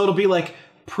template. So it'll be like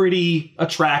pretty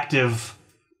attractive,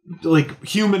 like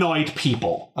humanoid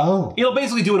people. Oh, it'll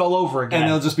basically do it all over again,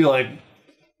 and they'll just be like,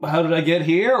 how did I get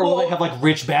here? Or will they have like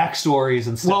rich backstories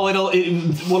and stuff? Well,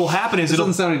 what'll happen is it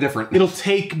doesn't sound any different. It'll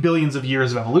take billions of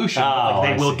years of evolution.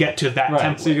 They will get to that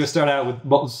template. So you're gonna start out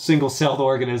with single-celled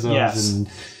organisms, and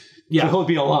he'll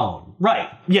be alone. Right.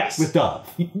 Yes. With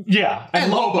Dove. Yeah.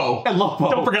 And Lobo.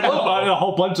 Don't forget Lobo. And a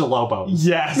whole bunch of Lobos.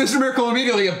 Yes. Mr. Miracle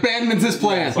immediately abandons his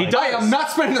plan. He does. I am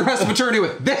not spending the rest of eternity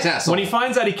with this asshole. When he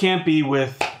finds out he can't be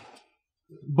with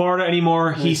Barda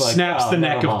anymore, he snaps the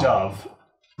neck of Dove.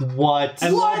 What?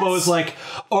 And Lobo's like,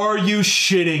 are you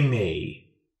shitting me?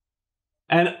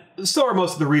 And so are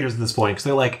most of the readers at this point, because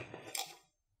they're like,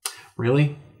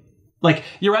 really? Like,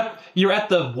 you're at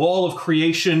the wall of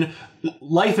creation,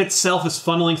 life itself is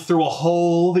funneling through a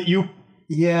hole that you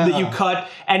cut,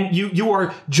 and you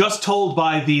are just told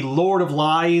by the Lord of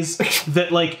Lies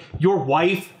that, like, your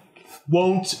wife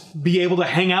won't be able to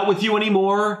hang out with you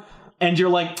anymore, and you're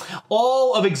like,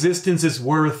 all of existence is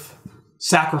worth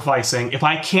sacrificing if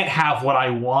I can't have what I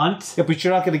want. Yeah, but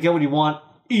you're not going to get what you want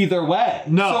either way.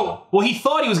 No. Well, he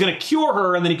thought he was going to cure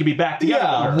her and then he could be back together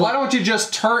with her. Why don't you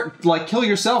just kill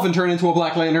yourself and turn into a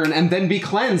Black Lantern and then be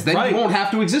cleansed? Then you won't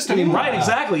have to exist anymore. Right,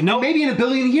 exactly. No, and maybe in a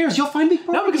billion years you'll find Big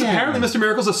Barda. No, because apparently Mr.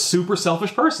 Miracle's a super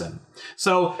selfish person.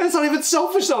 So it's not even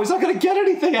selfish though. He's not going to get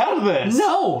anything out of this.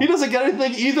 No. He doesn't get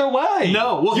anything either way.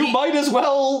 No. Well, you might as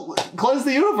well cleanse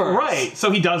the universe. Right.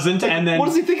 So he doesn't, and then... What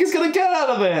does he think he's going to get out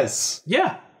of this?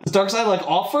 Yeah. Does Darkseid,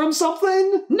 offer him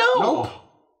something? No. Nope.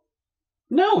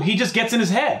 No, he just gets in his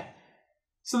head.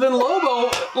 So then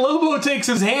Lobo takes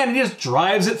his hand and he just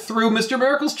drives it through Mr.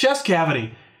 Miracle's chest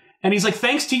cavity. And he's like,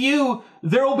 thanks to you,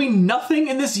 there will be nothing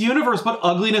in this universe but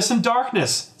ugliness and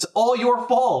darkness. It's all your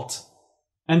fault.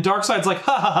 And Darkseid's like,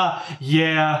 ha ha ha,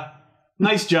 yeah,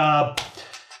 nice job.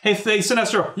 Hey,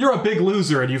 Sinestro, you're a big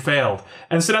loser and you failed.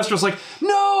 And Sinestro's like,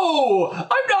 no,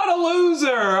 I'm not a loser.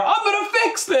 I'm going to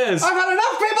fix this. I've had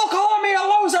enough people calling me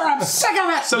a loser. I'm sick of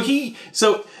it.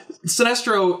 So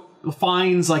Sinestro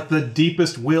finds the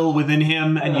deepest will within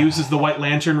him and uses the White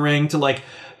Lantern ring to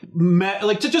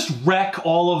to just wreck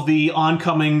all of the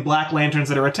oncoming Black Lanterns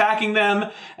that are attacking them.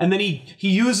 And then he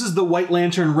uses the White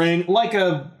Lantern ring like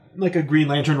a Green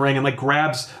Lantern ring and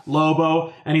grabs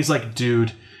Lobo and he's like,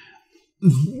 dude,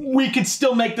 we could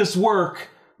still make this work,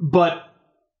 but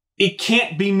it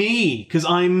can't be me because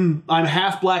I'm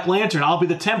half Black Lantern. I'll be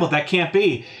the template. That can't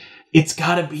be. It's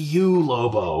got to be you,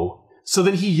 Lobo. So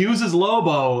then he uses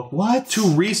Lobo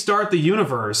to restart the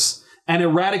universe and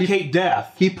eradicate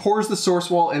death. He pours the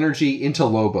source wall energy into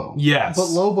Lobo. Yes. But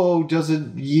Lobo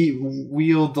doesn't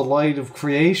wield the light of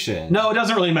creation. No, it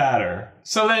doesn't really matter.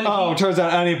 So then it turns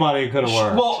out anybody could have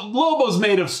worked. Well, Lobo's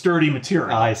made of sturdy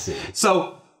material. I see.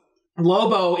 So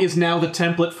Lobo is now the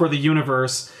template for the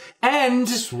universe, And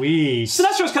sweet.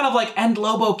 Sinestro's kind of like, and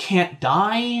Lobo can't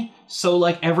die, so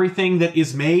like everything that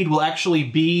is made will actually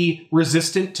be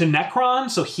resistant to Necron,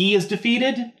 so he is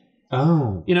defeated.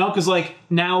 Oh. You know, because like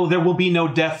now there will be no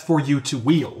death for you to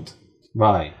wield.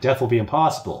 Right. Death will be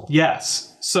impossible.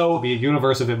 Yes. So it'll be a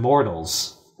universe of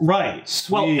immortals. Right.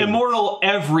 Sweet. Well, immortal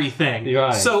everything.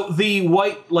 Right. So the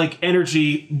white like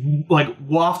energy like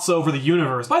wafts over the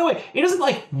universe. By the way, it doesn't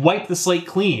like wipe the slate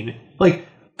clean. Like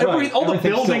all the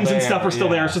buildings and stuff are still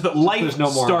there. It's just that life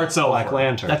starts over. Black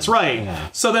Lantern. That's right. Yeah.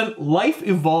 So then life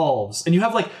evolves, and you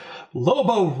have like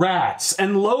Lobo rats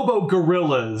and Lobo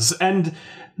gorillas, and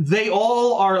they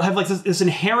all have like this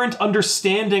inherent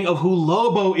understanding of who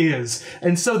Lobo is.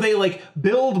 And so they like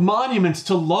build monuments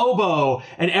to Lobo,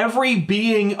 and every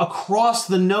being across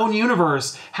the known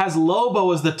universe has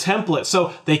Lobo as the template.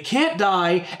 So they can't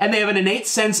die, and they have an innate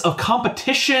sense of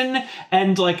competition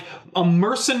and like a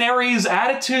mercenary's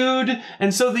attitude.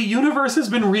 And so the universe has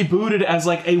been rebooted as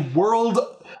like a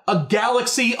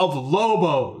galaxy of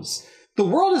Lobos.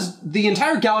 The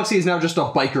entire galaxy is now just a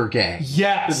biker gang.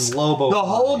 Yes. Lobo. The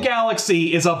whole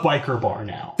galaxy is a biker bar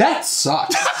now. That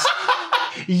sucks.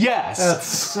 Yes. That's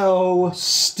so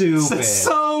stupid. That's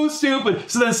so stupid.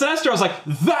 So then Sinestro's like,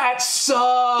 that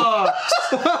sucks.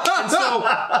 And so,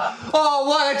 oh,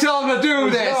 why did I tell him to do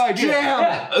this?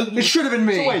 Damn. It should have been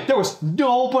me. So wait, there was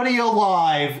nobody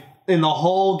alive in the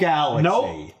whole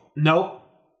galaxy. Nope.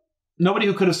 Nobody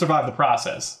who could have survived the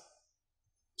process.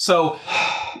 So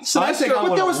I think I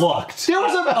would have looked. There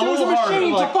was a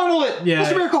machine to funnel it. Yeah.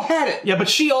 Mr. Miracle had it. Yeah, but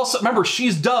she also, remember,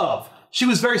 she's Dove. She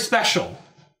was very special.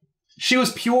 She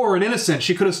was pure and innocent.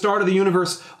 She could have started the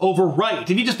universe over right.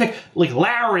 If you just pick, like,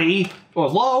 Larry or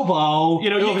Lobo,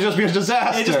 it would just be a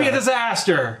disaster. It'd just be a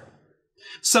disaster.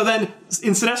 So then,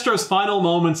 in Sinestro's final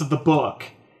moments of the book,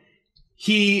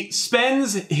 he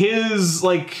spends his,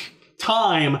 like,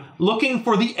 time looking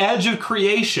for the edge of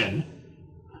creation,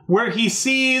 where he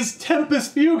sees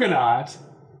Tempest Fugonaut.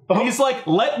 And he's like,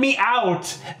 let me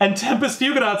out. And Tempest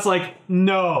Fugonaut's like,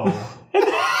 no.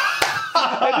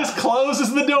 And just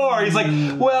closes the door. He's like,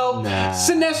 well,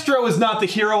 Sinestro is not the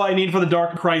hero I need for the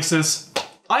Dark Crisis.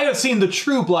 I have seen the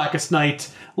true Blackest Night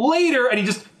later. And he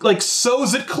just, like,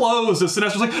 sews it closed. And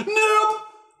Sinestro's like,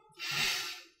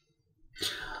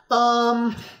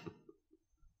 nope.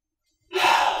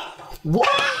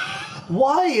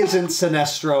 Why isn't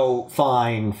Sinestro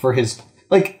fine for his...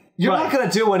 Like, you're not going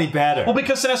to do any better. Well,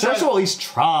 because Sinestro at least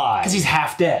try. Because he's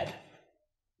half dead.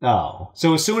 Oh.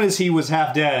 So as soon as he was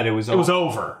half dead, it was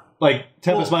over. Like,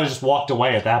 Tempest might have just walked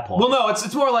away at that point. Well, no,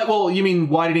 it's more like, well, you mean,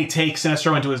 why did he take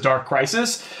Sinestro into his Dark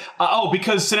Crisis?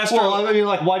 Because Sinestro... Well, I mean,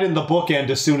 like, why didn't the book end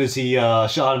as soon as he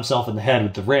shot himself in the head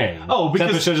with the ring? Oh, because...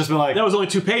 Tempest should have just been like... That was only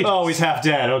 2 pages. Oh, he's half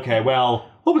dead. Okay, well...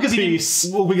 Well, because peace.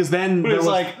 because then there was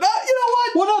like, you know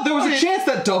what? Well, no, there was a chance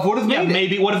that Dove would have made it.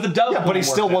 Maybe. What if the Dove? Yeah, but he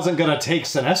still wasn't going to take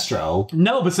Sinestro.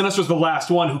 No, but Sinestro's the last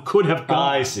one who could have gone.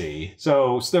 I see.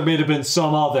 So there may have been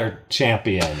some other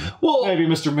champion. Well, maybe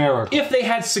Mr. Miracle. If they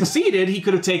had succeeded, he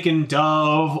could have taken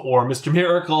Dove or Mr.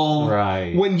 Miracle.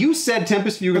 Right. When you said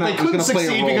Tempest Fugonaut was going to play a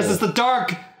role, because it's the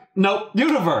dark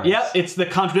universe. Yeah, it's the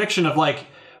contradiction of like,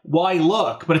 why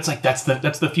look? But it's like that's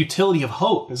the futility of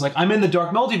hope. It's like, I'm in the dark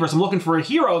multiverse. I'm looking for a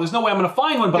hero. There's no way I'm going to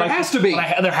find one. But there has to be.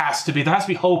 There has to be. There has to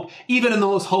be hope, even in the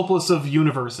most hopeless of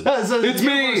universes. It's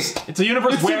me. It's a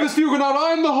universe where Tempest Fugonaut.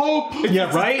 I'm the hope.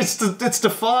 Right. It's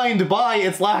defined by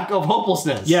its lack of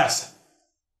hopelessness. Yes.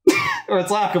 Or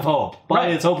its lack of hope by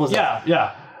its hopelessness.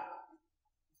 Yeah.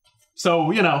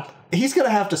 So he's going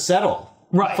to have to settle.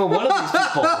 Right. For one of these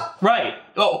people. Right.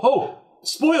 Oh.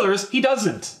 Spoilers, he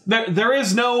doesn't. There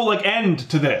is no, like, end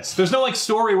to this. There's no, like,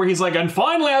 story where he's like, and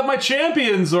finally I have my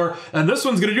champions, and this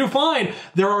one's gonna do fine.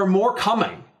 There are more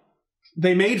coming.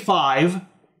 They made 5.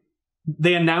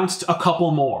 They announced a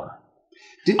couple more.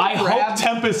 I hope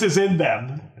Tempest is in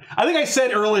them. I think I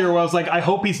said earlier where I was like, I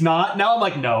hope he's not. Now I'm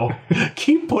like, no.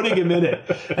 Keep putting him in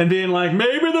it. And being like,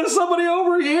 maybe there's somebody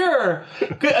over here.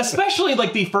 Especially,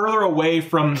 like, the further away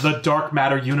from the dark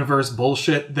matter universe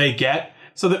bullshit they get,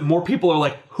 so that more people are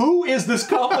like, who is this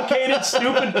complicated,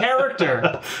 stupid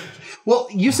character? Well,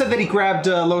 you said that he grabbed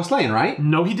Lois Lane, right?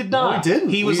 No, he did not. No, he didn't.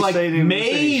 He was like,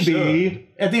 maybe.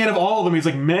 At the end of all of them, he's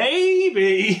like,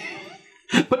 maybe.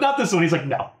 But not this one. He's like,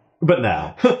 no. But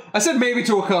now. I said maybe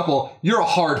to a couple. You're a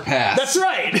hard pass. That's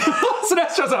right.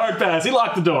 Sinestro's a hard pass. He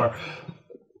locked the door.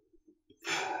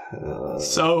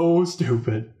 So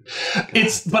stupid.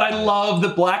 But I love the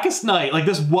Blackest Night, like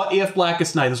this what if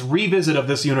Blackest Night, this revisit of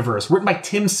this universe, written by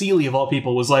Tim Seeley of all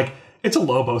people, was like, it's a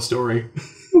Lobo story.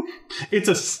 It's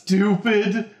a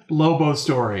stupid Lobo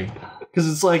story. Because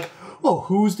it's like, oh,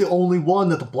 who's the only one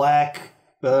that the Black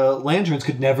lanterns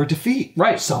could never defeat.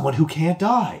 Right. Someone who can't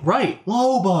die. Right.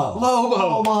 Lobo.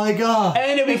 Oh my god.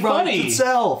 And it'll be funny.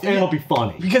 Itself. And it'll be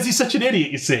funny. Because he's such an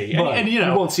idiot, you see. And you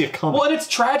know, you won't see it coming. Well, and it's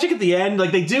tragic at the end.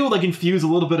 Like, they do, like, infuse a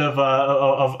little bit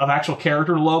of actual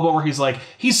character to Lobo, where he's like,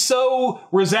 he's so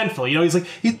resentful. You know, he's like,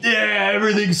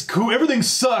 everything's cool. Everything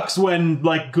sucks when,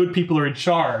 like, good people are in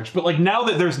charge. But, like, now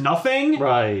that there's nothing,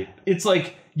 right, it's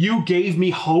like, you gave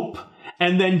me hope,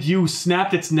 and then you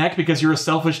snapped its neck because you're a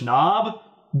selfish knob.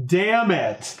 Damn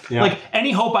it. Yeah. Like,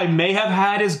 any hope I may have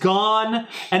had is gone.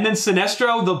 And then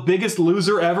Sinestro, the biggest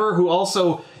loser ever, who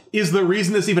also is the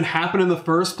reason this even happened in the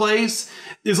first place,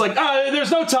 is like,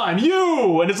 there's no time,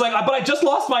 you! And it's like, but I just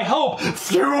lost my hope.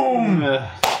 Phew!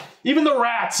 Even the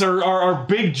rats are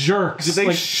big jerks.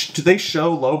 Did they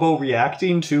show Lobo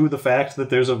reacting to the fact that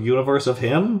there's a universe of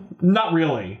him? Not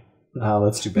really. Oh,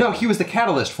 that's too bad. No, he was the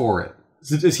catalyst for it.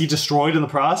 Is he destroyed in the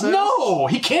process? No,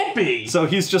 he can't be. So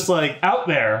he's just like out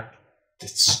there.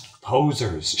 It's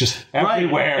posers just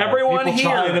everywhere. Right. Everyone people here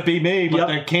trying to be me, but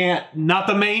they can't. Not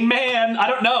the main man. I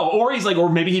don't know. Or he's like, or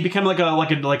maybe he became like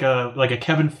a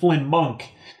Kevin Flynn monk.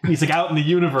 He's like out in the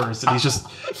universe, and he's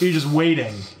just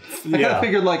waiting. I kind of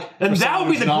figured like, and that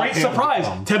would be the great surprise.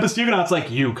 Tempest Huguenot's like,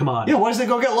 you come on. Yeah, why does they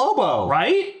go get Lobo?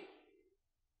 Right?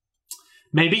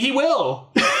 Maybe he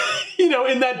will. You know,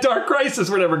 in that dark crisis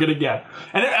we're never gonna get.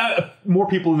 And more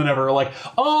people than ever are like,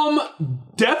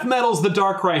 death metal's the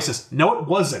dark crisis. No, it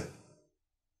wasn't.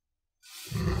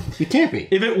 It can't be.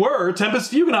 If it were,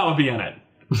 Tempest Huguenot would be in it.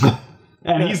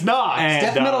 And he's not. And,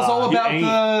 death metal's all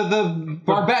about the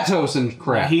Barbatos and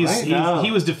crap, right?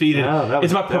 He was defeated. No,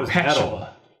 it's about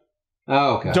Perpetua.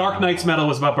 Oh, okay. Dark Knight's metal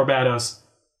was about Barbatos.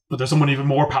 But there's someone even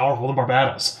more powerful than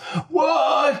Barbatos.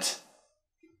 What?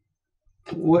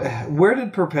 Where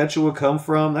did Perpetua come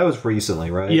from? That was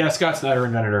recently, right? Yeah, Scott Snyder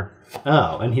invented her.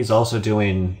 Oh, and he's also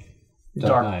doing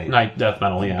Dark Knight death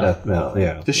metal, yeah. Death metal,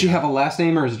 yeah. Does she have a last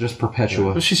name, or is it just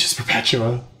Perpetua? Yeah. She's just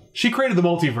Perpetua. She created the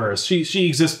multiverse. She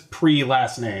exists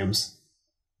pre-last names.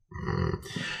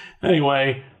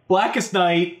 Anyway, Blackest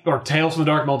Night, or Tales from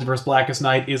the Dark Multiverse Blackest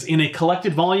Night, is in a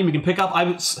collected volume you can pick up.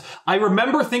 I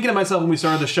remember thinking to myself when we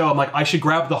started the show, I'm like, I should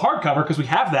grab the hardcover because we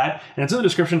have that, and it's in the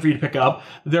description for you to pick up.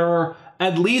 There are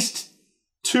at least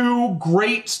 2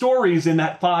 great stories in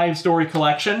that 5-story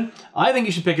collection. I think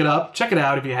you should pick it up. Check it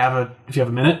out if you have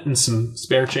a minute and some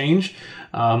spare change.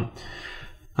 I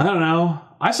don't know.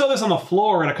 I saw this on the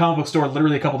floor at a comic book store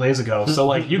literally a couple days ago. So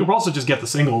like, you could also just get the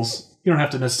singles. You don't have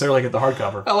to necessarily get the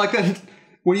hardcover. I like that.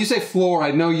 When you say floor, I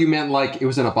know you meant like it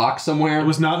was in a box somewhere. It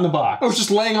was not in the box. It was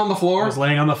just laying on the floor? It was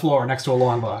laying on the floor next to a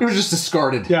long box. It was just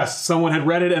discarded. Yes, someone had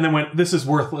read it and then went, this is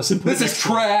worthless. And this is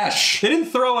trash. They didn't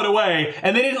throw it away,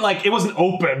 and they didn't like, it wasn't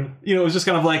open. You know, it was just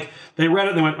kind of like, they read it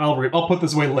and they went, I'll put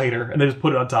this away later. And they just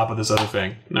put it on top of this other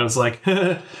thing. And I was like,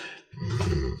 I'd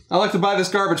like to buy this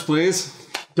garbage, please.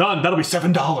 Done. That'll be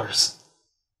 $7.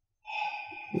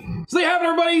 So there you have it,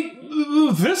 everybody.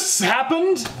 This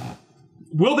happened.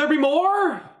 Will there be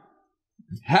more?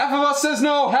 Half of us says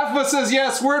no, half of us says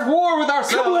yes. We're at war with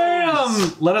ourselves.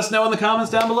 Kablam! Let us know in the comments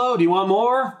down below. Do you want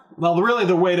more? Well, really,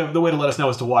 the way to let us know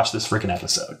is to watch this freaking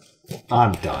episode.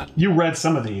 I'm done. You read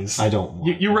some of these. I don't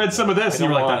want You read some of this, and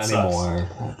you were like, that anymore.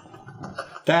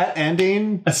 That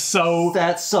ending, that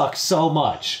sucks so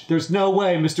much. There's no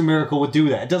way Mr. Miracle would do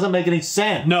that. It doesn't make any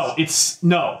sense.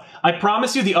 No. I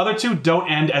promise you the other 2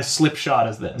 don't end as slipshod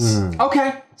as this.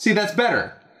 Okay. See, that's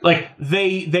better. Like,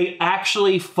 they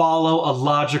actually follow a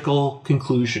logical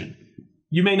conclusion.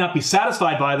 You may not be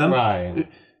satisfied by them. Right.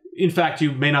 In fact,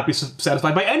 you may not be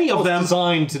satisfied by any of them. It's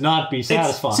designed to not be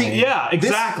satisfying. Yeah,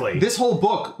 exactly. This whole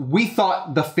book, we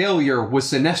thought the failure was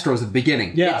Sinestro's at the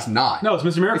beginning. Yeah. It's not. No, it's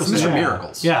Mr. Miracle's. It's Mr.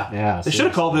 Miracle's. Yeah. They should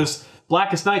have called this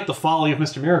Blackest Night, The Folly of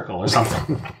Mr. Miracle or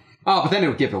something. Oh, but then it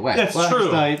would give it away. That's Blackest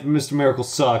true. Night, Mr. Miracle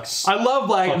sucks. I love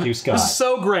Blackest. Fuck you, Scott. This is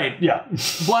so great. Yeah.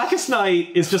 Blackest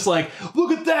Night is just like,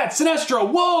 look at that, Sinestro.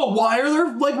 Whoa,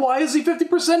 why is he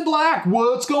 50% black?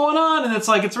 What's going on? And it's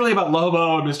like, it's really about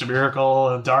Lobo and Mr. Miracle,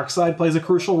 and Darkseid plays a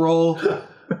crucial role.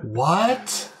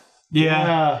 What?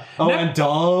 Yeah. Oh, and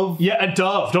Dove. Yeah, and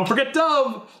Dove. Don't forget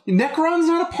Dove. Necron's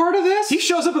not a part of this? He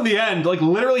shows up at the end. Like,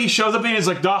 literally, he shows up at the end, he's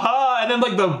like, daha, and then,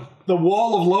 like, the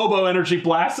wall of Lobo energy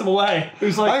blasts him away.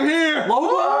 He's like, I'm here! Lobo!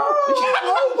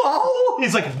 Lobo!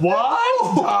 He's like,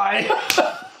 what? Die.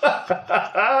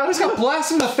 He's got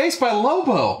blasted in the face by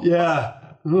Lobo. Yeah.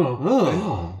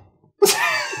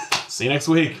 See you next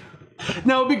week.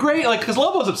 No, it'd be great, like, because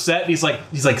Lobo's upset, and he's like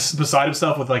beside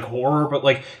himself with, like, horror, but,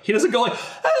 like, he doesn't go, like,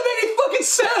 that doesn't make any fucking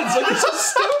sense! Like, it's so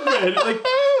stupid!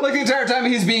 Like the entire time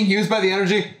he's being used by the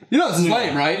energy, you know this is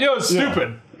lame, right? You know, it's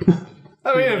stupid.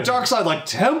 I mean, if Darkseid like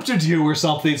tempted you or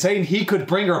something, saying he could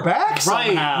bring her back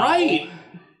somehow. Right.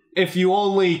 If you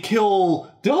only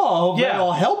kill Dove,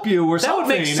 that'll help you or something. That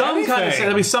would make some kind of sense.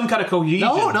 That'd be some kind of cohesion.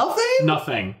 No, nothing?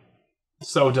 Nothing.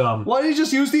 So dumb. Why didn't you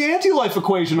just use the anti-life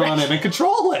equation on him and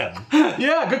control him?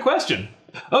 Yeah, good question.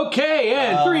 Okay,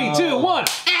 and 3, 2, 1.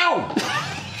 Ow!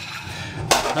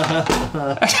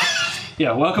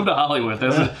 Yeah, welcome to Hollywood.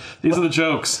 These are the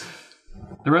jokes.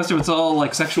 The rest of it's all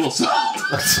like sexual assault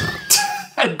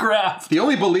and graft. The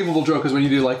only believable joke is when you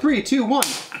do like 3, 2, 1.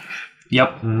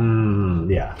 Yep.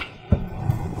 Yeah.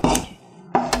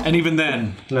 And even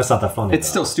then, that's not that funny. It's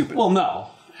still stupid. Well, no.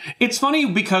 It's funny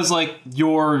because like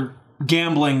you're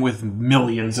gambling with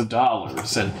millions of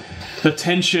dollars, and the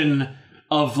tension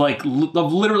of like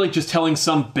of literally just telling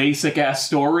some basic ass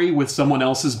story with someone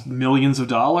else's millions of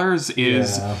dollars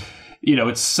is. Yeah. You know,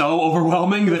 it's so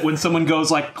overwhelming that when someone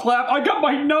goes like, clap, I got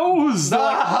my nose! They're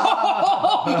like,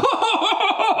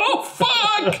 oh,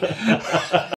 fuck!